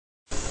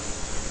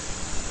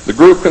The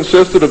group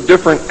consisted of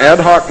different ad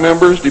hoc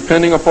members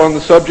depending upon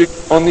the subject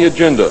on the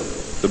agenda.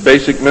 The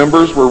basic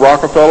members were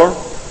Rockefeller,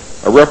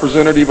 a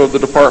representative of the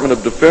Department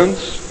of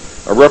Defense,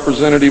 a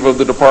representative of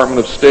the Department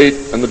of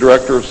State, and the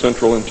Director of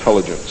Central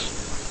Intelligence.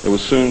 It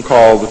was soon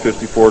called the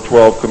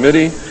 5412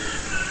 Committee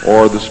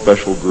or the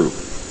Special Group.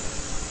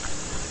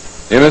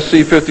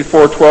 NSC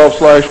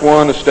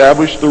 5412/1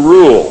 established the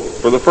rule,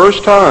 for the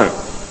first time,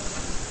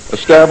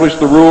 established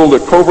the rule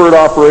that covert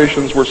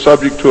operations were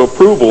subject to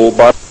approval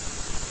by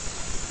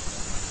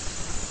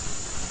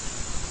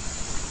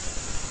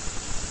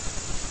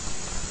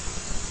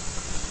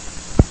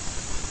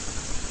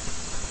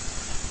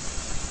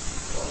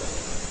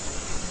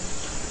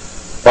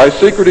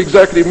secret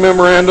executive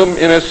memorandum.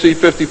 NSC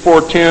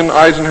 5410,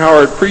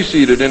 Eisenhower had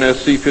preceded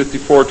NSC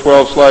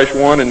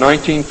 5412/1 in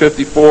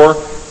 1954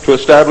 to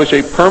establish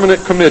a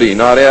permanent committee,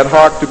 not ad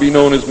hoc, to be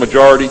known as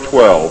Majority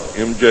 12,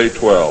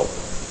 MJ12,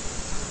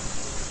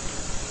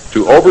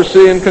 to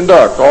oversee and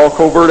conduct all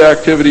covert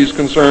activities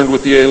concerned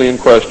with the alien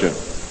question.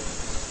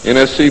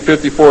 NSC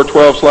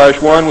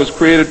 5412/1 was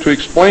created to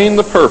explain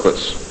the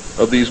purpose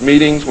of these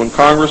meetings when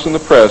Congress and the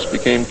press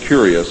became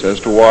curious as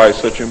to why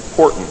such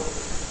important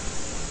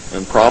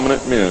and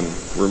prominent men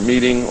were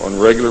meeting on a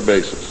regular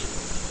basis.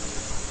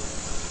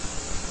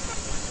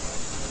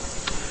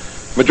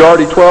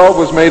 Majority 12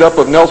 was made up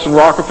of Nelson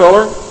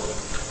Rockefeller,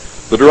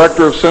 the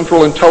Director of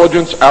Central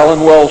Intelligence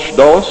Allen Welsh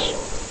Dulles,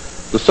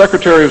 the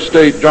Secretary of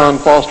State John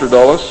Foster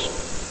Dulles,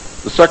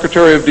 the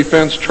Secretary of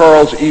Defense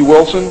Charles E.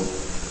 Wilson,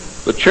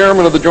 the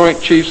Chairman of the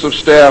Joint Chiefs of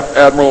Staff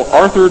Admiral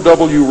Arthur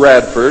W.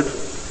 Radford,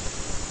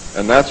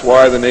 and that's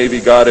why the Navy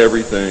got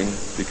everything,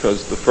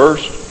 because the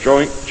first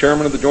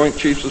Chairman of the Joint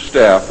Chiefs of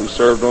Staff who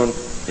served on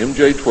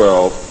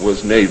MJ-12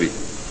 was Navy.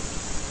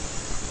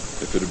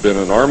 If it had been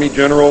an Army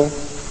general,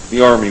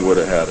 the Army would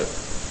have had it.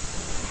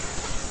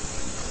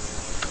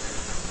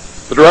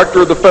 The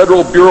Director of the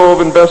Federal Bureau of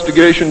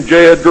Investigation,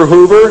 J. Edgar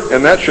Hoover,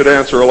 and that should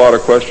answer a lot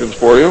of questions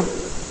for you,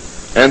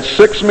 and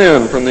 6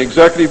 men from the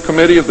Executive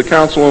Committee of the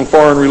Council on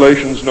Foreign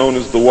Relations known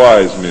as the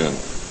Wise Men.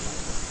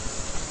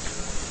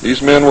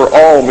 These men were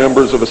all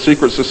members of a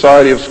secret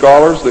society of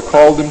scholars that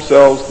called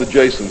themselves the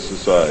Jason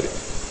Society.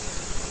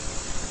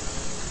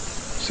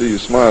 See you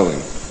smiling,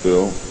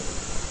 Bill.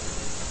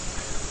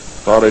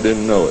 Thought I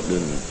didn't know it,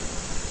 didn't you?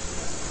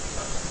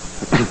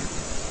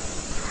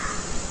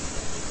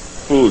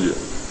 Fooled you.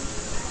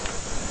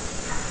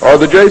 Are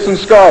the Jason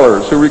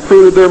scholars who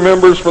recruited their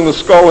members from the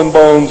Skull and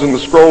Bones and the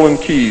Scroll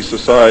and Key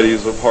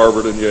societies of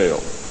Harvard and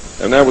Yale.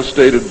 And that was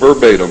stated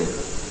verbatim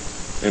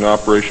in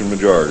Operation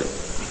Majority.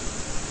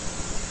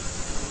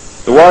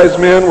 The Wise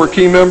Men were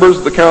key members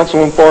of the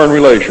Council on Foreign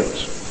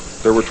Relations.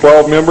 There were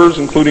 12 members,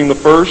 including the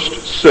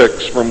first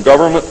 6 from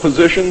government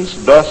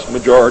positions, thus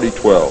Majority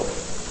 12.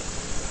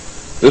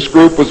 This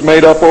group was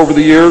made up over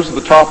the years of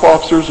the top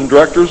officers and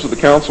directors of the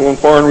Council on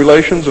Foreign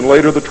Relations and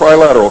later the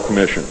Trilateral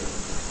Commission.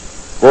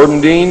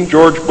 Gordon Dean,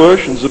 George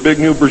Bush, and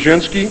Zbigniew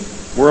Brzezinski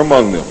were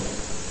among them.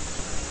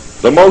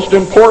 The most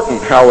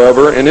important,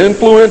 however, and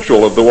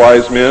influential of the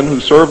Wise Men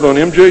who served on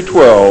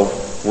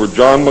MJ-12 were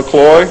John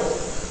McCloy,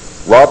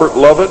 Robert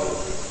Lovett,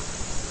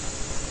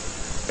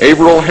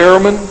 Averill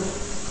Harriman,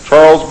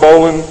 Charles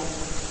Bolin,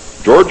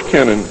 George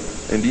Kennan,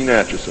 and Dean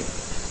Acheson.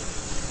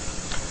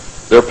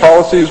 Their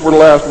policies were to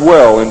last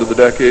well into the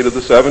decade of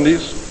the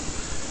 70s,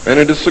 and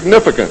it is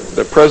significant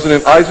that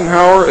President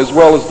Eisenhower, as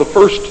well as the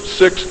first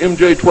 6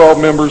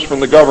 MJ-12 members from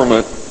the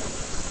government,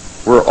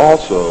 were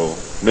also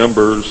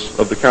members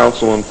of the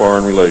Council on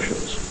Foreign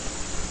Relations.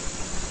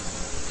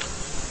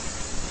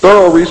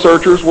 Thorough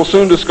researchers will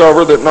soon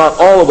discover that not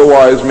all of the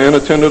Wise Men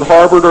attended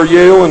Harvard or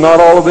Yale, and not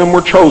all of them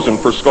were chosen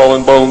for Skull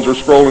and Bones or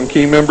Scroll and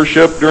Key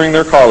membership during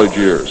their college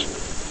years.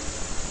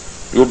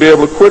 You will be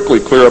able to quickly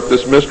clear up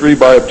this mystery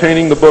by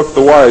obtaining the book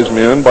The Wise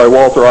Men by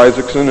Walter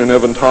Isaacson and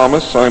Evan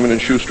Thomas, Simon &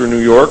 Schuster, New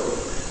York.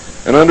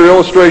 And under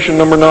illustration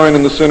number 9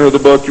 in the center of the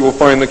book, you will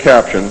find the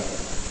caption,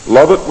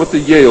 "Lovett with the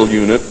Yale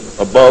unit,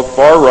 above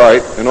far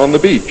right and on the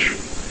beach.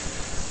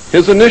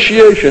 His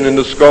initiation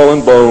into Skull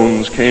and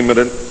Bones came at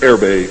an air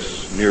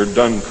base near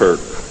Dunkirk."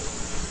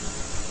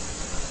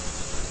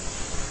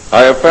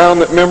 I have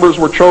found that members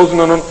were chosen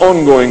on an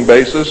ongoing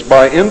basis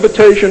by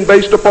invitation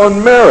based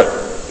upon merit,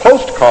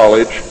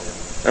 post-college,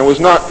 and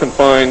was not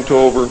confined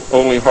to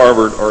only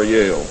Harvard or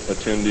Yale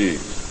attendees.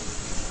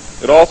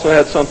 It also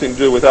had something to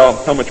do with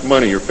how much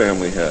money your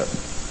family had,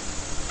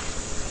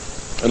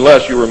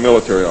 unless you were a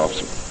military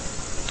officer.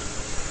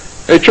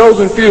 A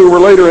chosen few were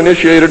later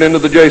initiated into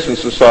the Jason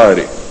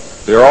Society.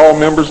 They are all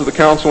members of the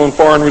Council on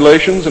Foreign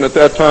Relations, and at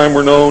that time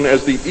were known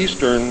as the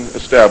Eastern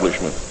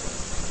Establishment.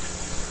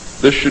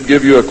 This should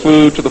give you a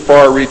clue to the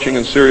far-reaching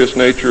and serious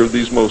nature of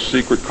these most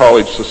secret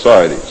college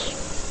societies.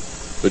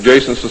 The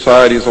Jason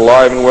Society is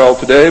alive and well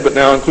today, but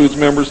now includes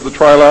members of the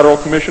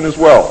Trilateral Commission as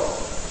well.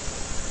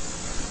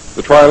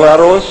 The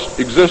Trilateralists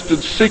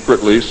existed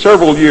secretly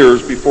several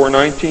years before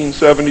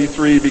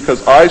 1973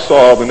 because I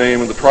saw the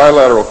name of the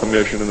Trilateral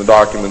Commission in the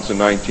documents in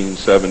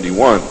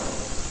 1971.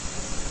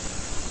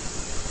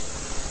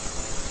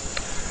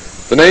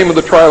 The name of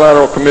the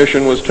Trilateral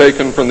Commission was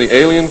taken from the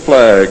alien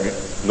flag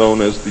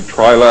known as the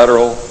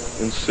Trilateral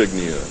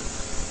Insignia.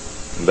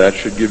 And that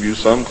should give you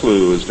some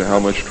clue as to how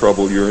much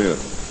trouble you're in.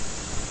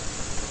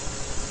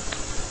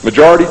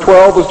 Majority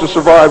 12 was to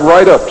survive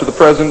right up to the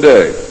present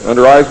day.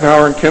 Under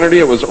Eisenhower and Kennedy,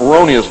 it was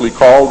erroneously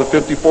called the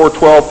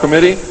 5412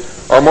 Committee,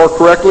 or more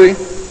correctly,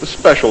 the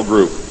Special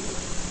Group.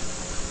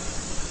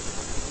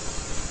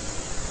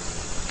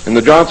 In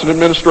the Johnson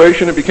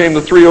administration, it became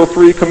the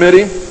 303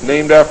 Committee,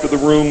 named after the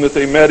room that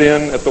they met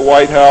in at the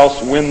White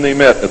House when they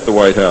met at the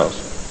White House.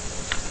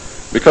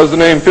 Because the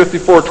name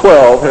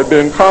 5412 had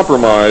been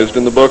compromised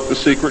in the book The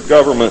Secret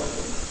Government.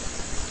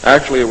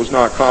 Actually, it was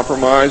not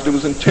compromised. It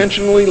was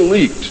intentionally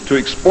leaked to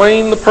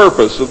explain the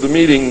purpose of the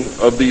meeting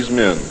of these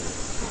men,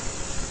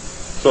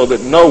 so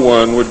that no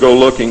one would go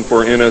looking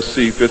for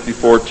NSC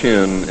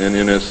 5410 and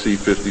NSC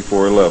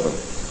 5411.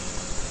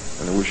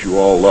 And I wish you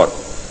all luck.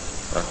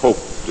 I hope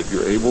that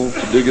you're able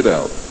to dig it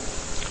out.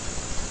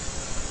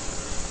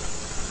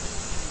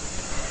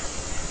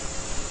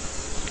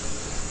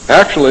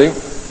 Actually,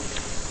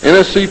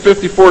 NSC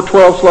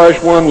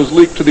 5412/1 was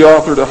leaked to the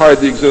author to hide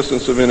the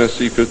existence of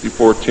NSC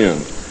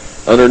 5410.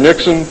 Under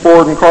Nixon,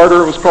 Ford, and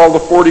Carter, it was called the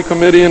 40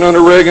 Committee, and under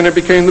Reagan, it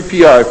became the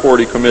PI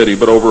 40 Committee.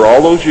 But over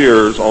all those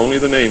years, only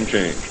the name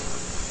changed.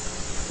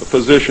 The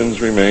positions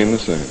remained the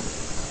same.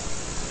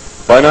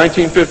 By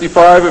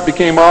 1955, it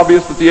became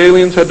obvious that the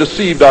aliens had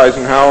deceived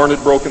Eisenhower and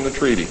had broken the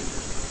treaty.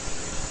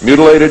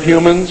 Mutilated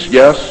humans,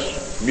 yes,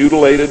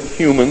 mutilated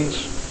humans,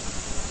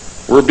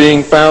 were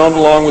being found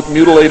along with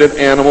mutilated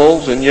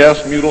animals, and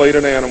yes,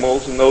 mutilated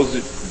animals, and those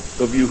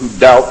of you who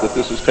doubt that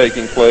this is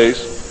taking place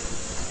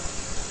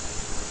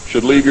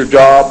should leave your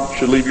job,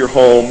 should leave your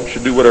home,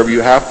 should do whatever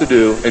you have to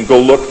do, and go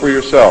look for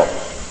yourself,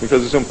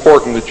 because it's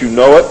important that you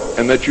know it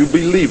and that you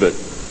believe it.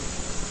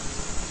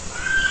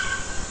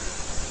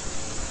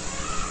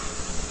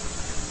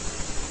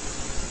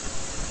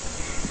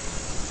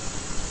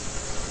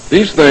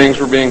 These things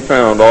were being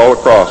found all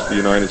across the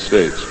United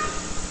States.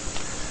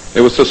 It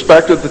was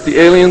suspected that the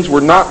aliens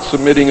were not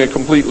submitting a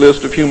complete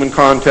list of human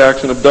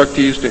contacts and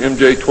abductees to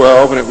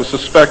MJ-12, and it was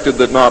suspected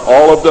that not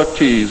all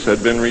abductees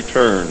had been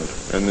returned,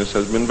 and this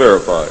has been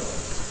verified.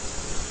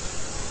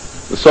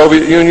 The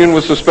Soviet Union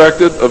was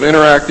suspected of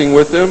interacting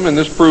with them, and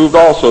this proved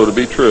also to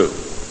be true.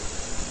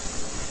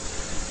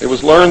 It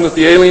was learned that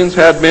the aliens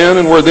had been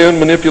and were then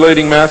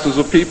manipulating masses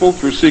of people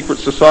through secret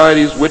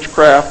societies,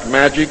 witchcraft,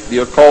 magic,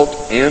 the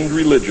occult, and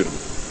religion.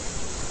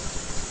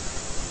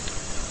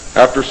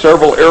 After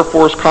several Air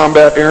Force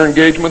combat air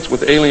engagements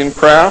with alien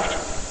craft,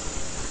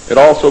 it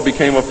also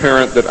became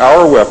apparent that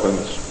our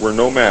weapons were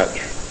no match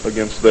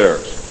against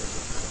theirs.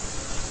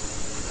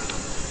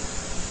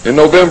 In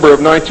November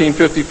of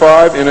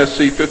 1955,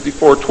 NSC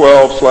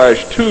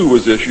 5412/2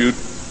 was issued,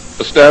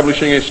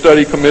 establishing a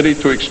study committee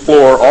to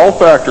explore all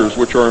factors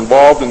which are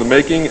involved in the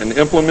making and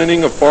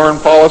implementing of foreign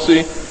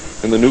policy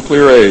in the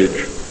nuclear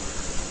age.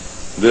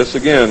 This,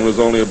 again, was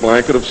only a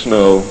blanket of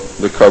snow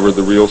that covered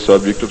the real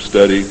subject of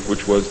study,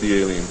 which was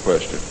the alien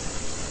question.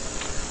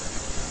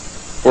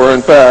 For,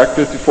 in fact,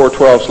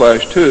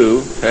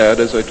 5412/2 had,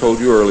 as I told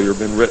you earlier,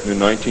 been written in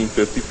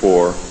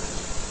 1954,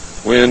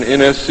 when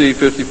NSC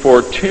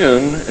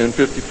 5410 and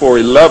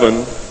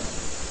 5411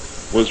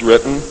 was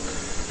written,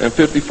 and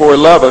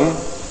 5411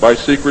 by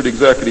secret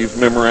executive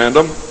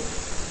memorandum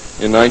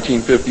in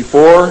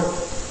 1954.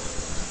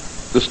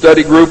 The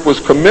study group was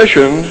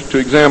commissioned to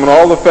examine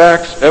all the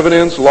facts,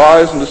 evidence,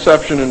 lies, and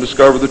deception and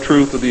discover the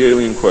truth of the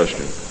alien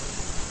question.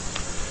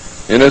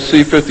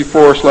 NSC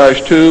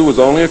 54/2 was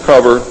only a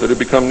cover that had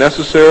become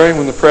necessary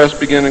when the press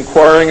began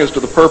inquiring as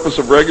to the purpose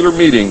of regular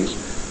meetings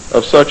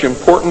of such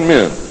important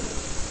men.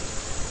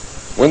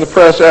 When the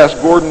press asked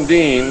Gordon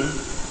Dean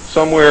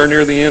somewhere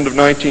near the end of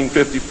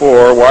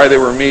 1954 why they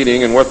were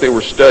meeting and what they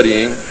were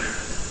studying,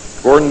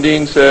 Gordon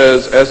Dean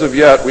says, "As of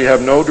yet, we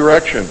have no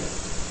direction,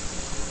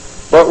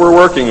 but we're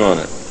working on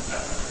it."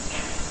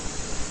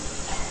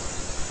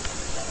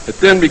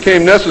 It then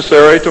became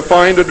necessary to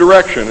find a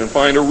direction and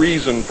find a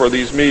reason for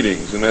these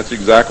meetings, and that's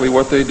exactly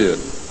what they did.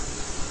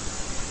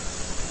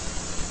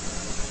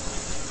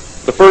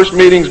 The first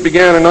meetings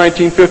began in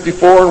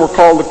 1954 and were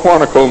called the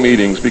Quantico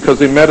meetings because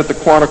they met at the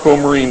Quantico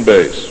Marine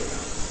Base.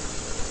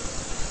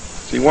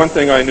 See, one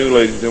thing I knew,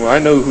 ladies and gentlemen, I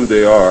know who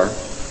they are.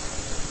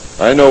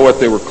 I know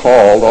what they were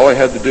called. All I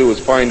had to do was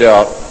find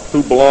out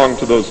who belonged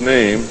to those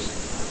names.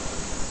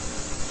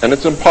 And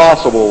it's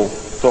impossible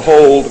to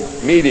hold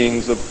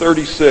meetings of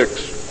 36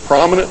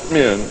 prominent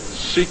men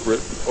secret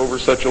over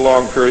such a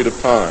long period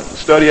of time. The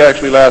study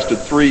actually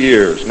lasted 3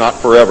 years,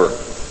 not forever.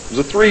 It was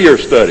a 3-year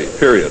study,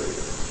 period.